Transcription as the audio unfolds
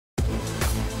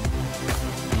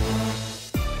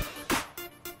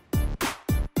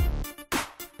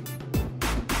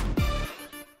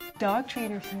dog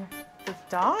trainer's here. The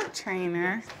dog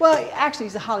trainer? Well, actually,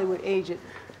 he's a Hollywood agent.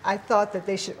 I thought that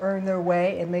they should earn their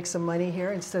way and make some money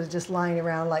here instead of just lying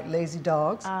around like lazy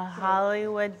dogs. A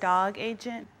Hollywood dog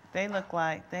agent? They look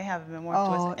like they haven't been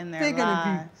worked with in their lives. They're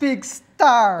gonna be big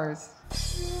stars.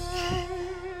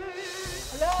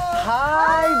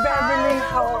 Hi, Beverly.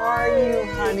 How are you,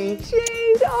 honey?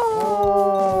 Jade,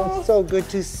 Oh, so good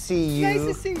to see you. Nice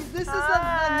to see you. This is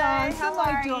Anon. How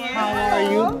are you? How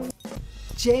are you?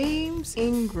 James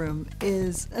Ingram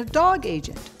is a dog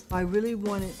agent. I really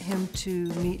wanted him to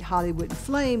meet Hollywood and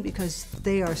Flame because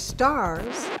they are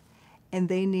stars and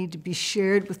they need to be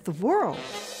shared with the world.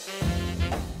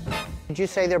 Did you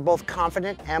say they're both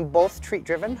confident and both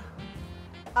treat-driven?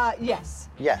 Yes.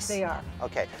 Yes. They are.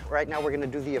 Okay, right now we're gonna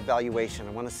do the evaluation.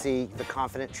 I wanna see the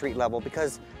confident treat level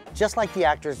because just like the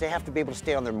actors, they have to be able to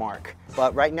stay on their mark.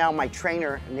 But right now my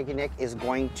trainer, Nick, is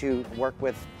going to work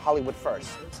with Hollywood first.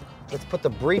 Let's put the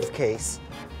briefcase,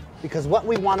 because what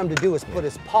we want him to do is put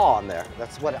his paw on there.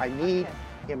 That's what I need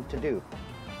him to do.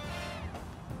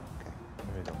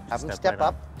 Okay. Have him step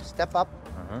up, step up,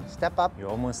 step up. You're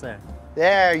almost there.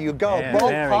 There you go, Yeah,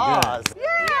 both very paws. good.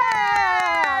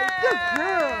 Yeah! Good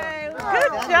girl.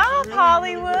 Good job,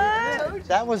 Hollywood.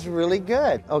 That was really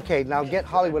good. Okay, now get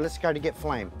Hollywood. Let's try to get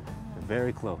Flame. You're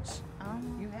very close.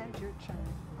 You had your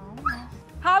turn.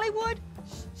 Hollywood?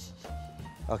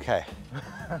 Okay.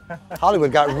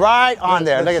 Hollywood got right on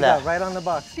there. Look at that. Right on the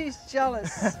box. She's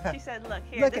jealous. She said, look,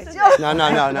 here, Look this at is you.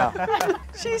 No.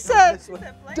 She said,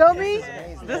 dummy.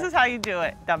 This is how you do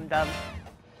it, dum-dum.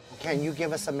 Can you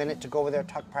give us a minute to go over there and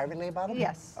talk privately about him?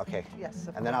 Yes. Okay. Yes,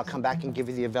 of And then I'll come back and give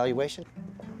you the evaluation.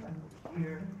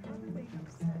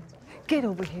 Get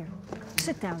over here.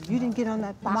 Sit down. You didn't get on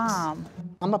that box. Mom.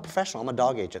 I'm a professional. I'm a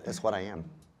dog agent. That's what I am.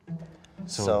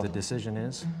 So the decision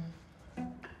is?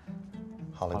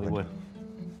 Hollywood.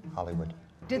 Hollywood.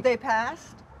 Did they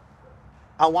pass?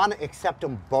 I want to accept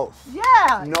them both.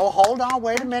 Yeah. No, hold on.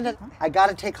 Wait a minute. I got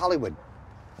to take Hollywood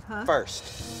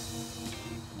first.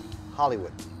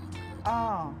 Hollywood.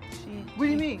 Oh, What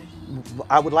do you mean?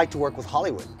 I would like to work with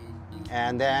Hollywood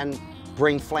and then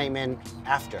bring Flame in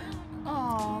after.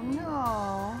 Oh,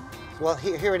 no. Well,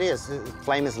 here it is.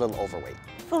 Flame is a little overweight.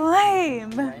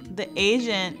 Flame. The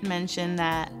agent mentioned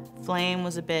that Flame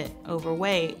was a bit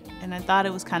overweight, and I thought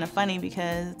it was kind of funny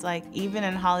because it's like even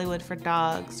in Hollywood for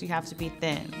dogs, you have to be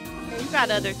thin. You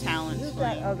got other talents. You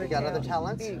got other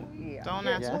talents? Yeah. Don't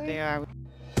ask what they are.